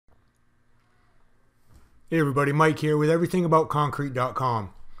Hey everybody, Mike here with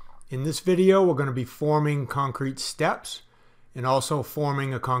everythingaboutconcrete.com. In this video we're going to be forming concrete steps and also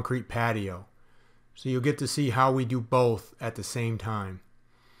forming a concrete patio. So you'll get to see how we do both at the same time.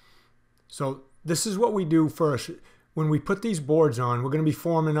 So this is what we do first. When we put these boards on, we're going to be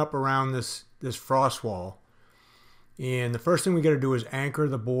forming up around this frost wall. And the first thing we got to do is anchor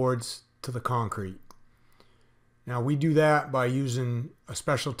the boards to the concrete. Now we do that by using a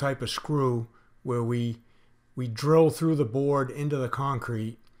special type of screw where we drill through the board into the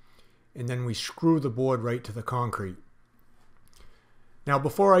concrete and then we screw the board right to the concrete. Now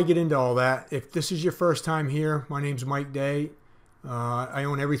before I get into all that, if this is your first time here, my name's Mike Day. I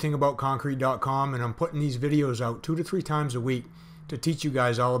own everythingaboutconcrete.com and I'm putting these videos out 2 to 3 times a week to teach you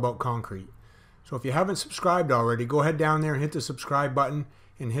guys all about concrete. So if you haven't subscribed already, go ahead down there and hit the subscribe button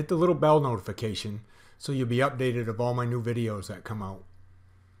and hit the little bell notification so you'll be updated of all my new videos that come out.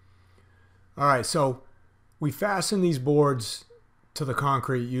 Alright, so we fasten these boards to the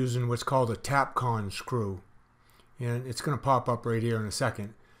concrete using what's called a Tapcon screw. And it's going to pop up right here in a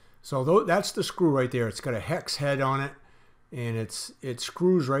second. So that's the screw right there. It's got a hex head on it and it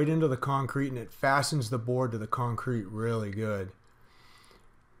screws right into the concrete and it fastens the board to the concrete really good.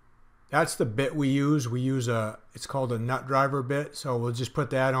 That's the bit we use. We use it's called a nut driver bit. So we'll just put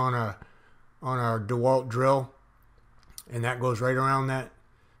that on our DeWalt drill and that goes right around that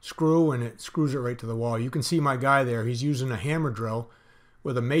screw and it screws it right to the wall. You can see my guy there. He's using a hammer drill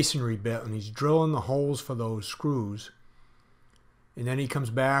with a masonry bit and he's drilling the holes for those screws. And then he comes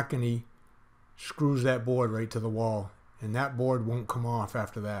back and he screws that board right to the wall. And that board won't come off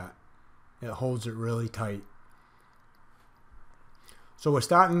after that. It holds it really tight. So we're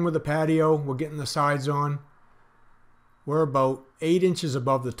starting with the patio. We're getting the sides on. We're about 8 inches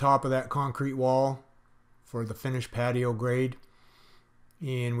above the top of that concrete wall for the finished patio grade.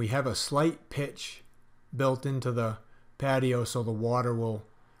 And we have a slight pitch built into the patio so the water will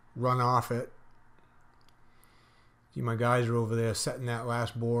run off it. See, my guys are over there setting that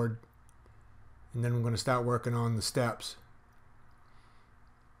last board. And then we're going to start working on the steps.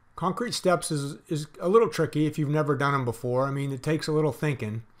 Concrete steps is a little tricky if you've never done them before. I mean, it takes a little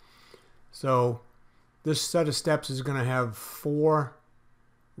thinking. So this set of steps is going to have 4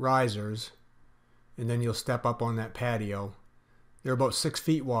 risers. And then you'll step up on that patio. They're about 6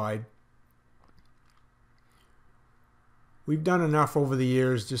 feet wide. We've done enough over the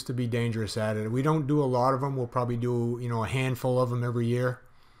years just to be dangerous at it. We don't do a lot of them. We'll probably do, a handful of them every year.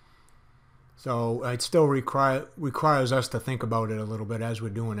 So it still requires us to think about it a little bit as we're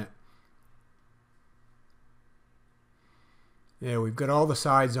doing it. Yeah, we've got all the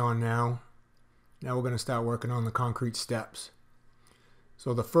sides on now. Now we're going to start working on the concrete steps.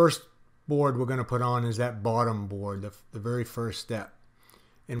 So the first board we're going to put on is that bottom board, the very first step.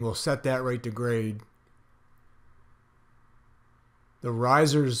 And we'll set that right to grade. The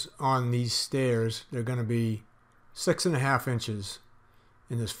risers on these stairs, they're going to be 6.5 inches.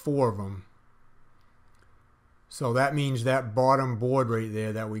 And there's 4 of them. So that means that bottom board right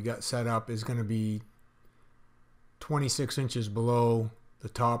there that we got set up is going to be 26 inches below the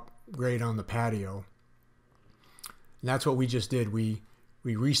top grade on the patio. And that's what we just did. We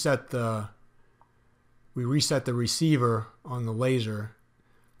reset the receiver on the laser.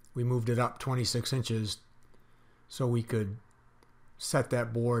 We moved it up 26 inches so we could set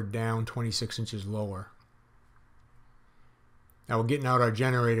that board down 26 inches lower. Now we're getting out our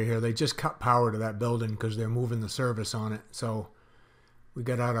generator here. They just cut power to that building because they're moving the service on it. So we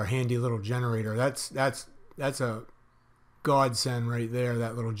got out our handy little generator. That's a godsend right there,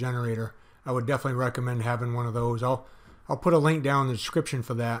 that little generator. I would definitely recommend having one of those. I'll put a link down in the description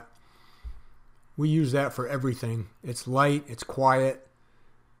for that. We use that for everything. It's light, it's quiet,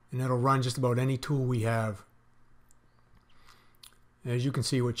 and it'll run just about any tool we have. As you can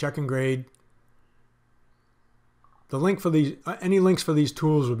see, we're checking grade. The link for these, any links for these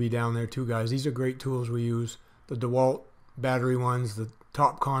tools will be down there too, guys. These are great tools we use. The DeWalt battery ones, the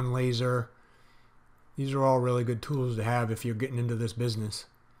Tapcon laser. These are all really good tools to have if you're getting into this business.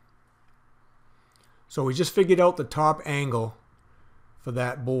 So we just figured out the top angle for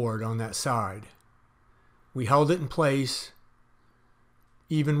that board on that side. We held it in place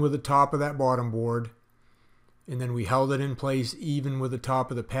even with the top of that bottom board. And then we held it in place even with the top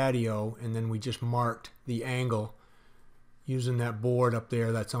of the patio. And then we just marked the angle using that board up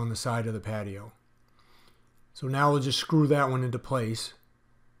there that's on the side of the patio. So now we'll just screw that one into place.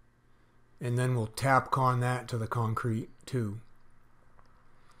 And then we'll Tapcon that to the concrete too.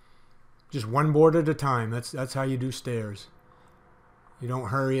 Just one board at a time. That's how you do stairs. You don't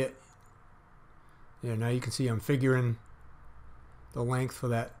hurry it. Yeah, now you can see I'm figuring the length for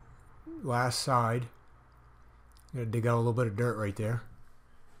that last side. I'm going to dig out a little bit of dirt right there.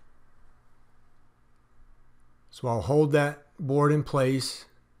 So I'll hold that board in place.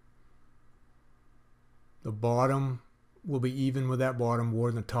 The bottom will be even with that bottom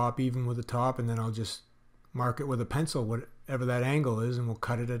board and the top even with the top, and then I'll just mark it with a pencil, whatever that angle is, and we'll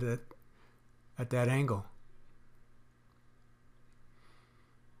cut it at that angle.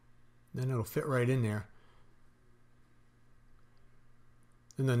 Then it'll fit right in there.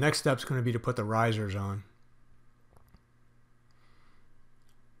 Then the next step is going to be to put the risers on.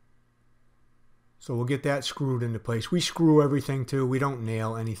 So we'll get that screwed into place. We screw everything too. We don't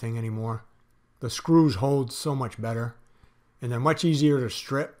nail anything anymore. The screws hold so much better, and they're much easier to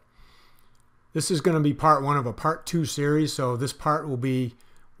strip. This is going to be part 1 of a part 2 series, so this part will be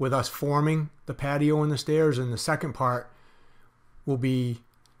with us forming the patio and the stairs, and the second part will be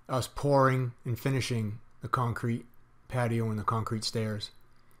us pouring and finishing the concrete patio and the concrete stairs.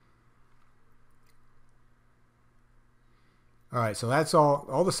 Alright, so that's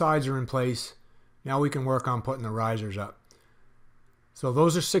all the sides are in place. Now we can work on putting the risers up. So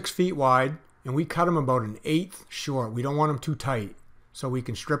those are 6 feet wide, and we cut them about 1/8 short. We don't want them too tight, so we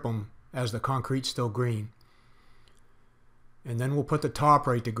can strip them as the concrete's still green. And then we'll put the top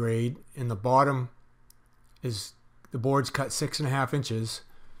right to grade, and the bottom is, the board's cut 6.5 inches,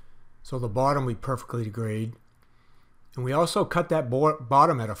 so the bottom will be perfectly to grade. And we also cut that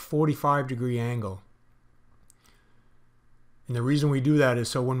bottom at a 45-degree angle. And the reason we do that is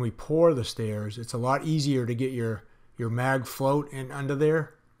so when we pour the stairs, it's a lot easier to get your mag float in under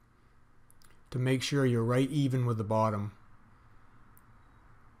there to make sure you're right even with the bottom.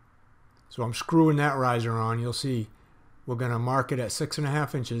 So I'm screwing that riser on. You'll see we're going to mark it at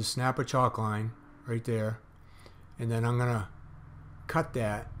 6.5 inches, snap a chalk line right there, and then I'm going to cut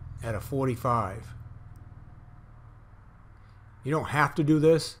that at a 45. You don't have to do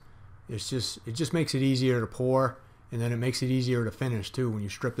this. It just makes it easier to pour, and then it makes it easier to finish too when you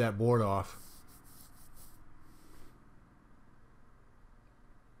strip that board off.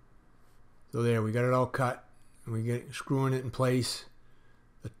 So there, we got it all cut, and we get screwing it in place.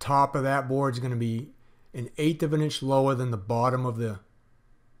 The top of that board is going to be 1/8 of an inch lower than the bottom of the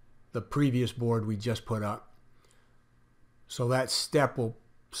previous board we just put up. So that step will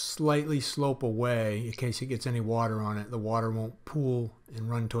slightly slope away in case it gets any water on it. The water won't pool and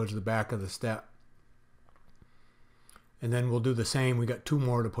run towards the back of the step. And then we'll do the same. We got 2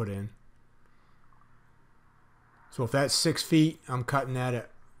 more to put in. So if that's 6 feet, I'm cutting that at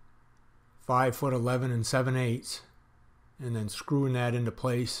 5'11" and 7/8, and then screwing that into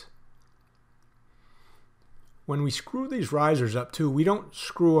place. When we screw these risers up too, we don't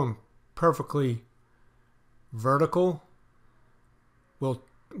screw them perfectly vertical. We'll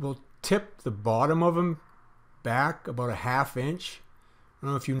tip the bottom of them back about 1/2 inch. I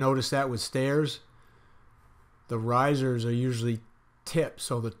don't know if you noticed that with stairs. The risers are usually tipped,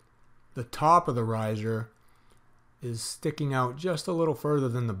 so the top of the riser is sticking out just a little further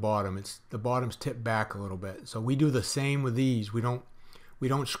than the bottom. The bottom's tipped back a little bit. So we do the same with these. We don't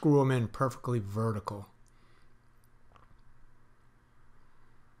screw them in perfectly vertical.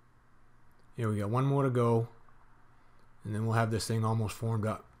 Here we got 1 more to go, and then we'll have this thing almost formed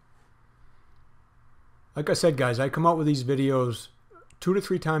up. Like I said, guys, I come out with these videos 2 to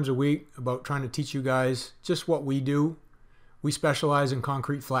 3 times a week about trying to teach you guys just what we do. We specialize in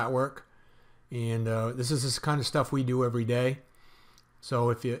concrete flat work, and this is the kind of stuff we do every day. So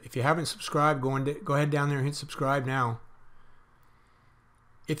if you haven't subscribed, go ahead down there and hit subscribe now.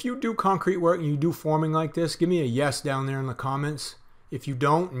 If you do concrete work and you do forming like this, give me a yes down there in the comments. If you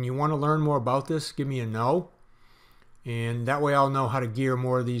don't and you want to learn more about this, give me a no. And that way I'll know how to gear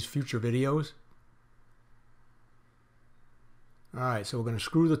more of these future videos. Alright, so we're going to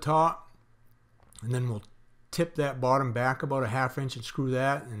screw the top, and then we'll tip that bottom back about 1/2 inch and screw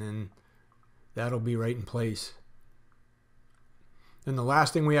that, and then that'll be right in place. Then the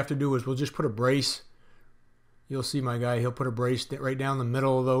last thing we have to do is we'll just put a brace. You'll see my guy, he'll put a brace right down the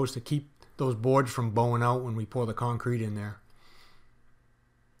middle of those to keep those boards from bowing out when we pour the concrete in there.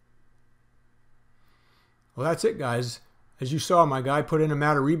 Well, that's it, guys. As you saw, my guy put in a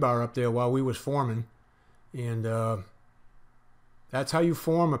mat of rebar up there while we was forming, and that's how you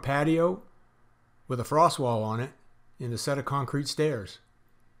form a patio with a frost wall on it and a set of concrete stairs.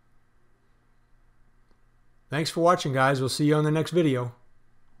 Thanks for watching, guys. We'll see you on the next video.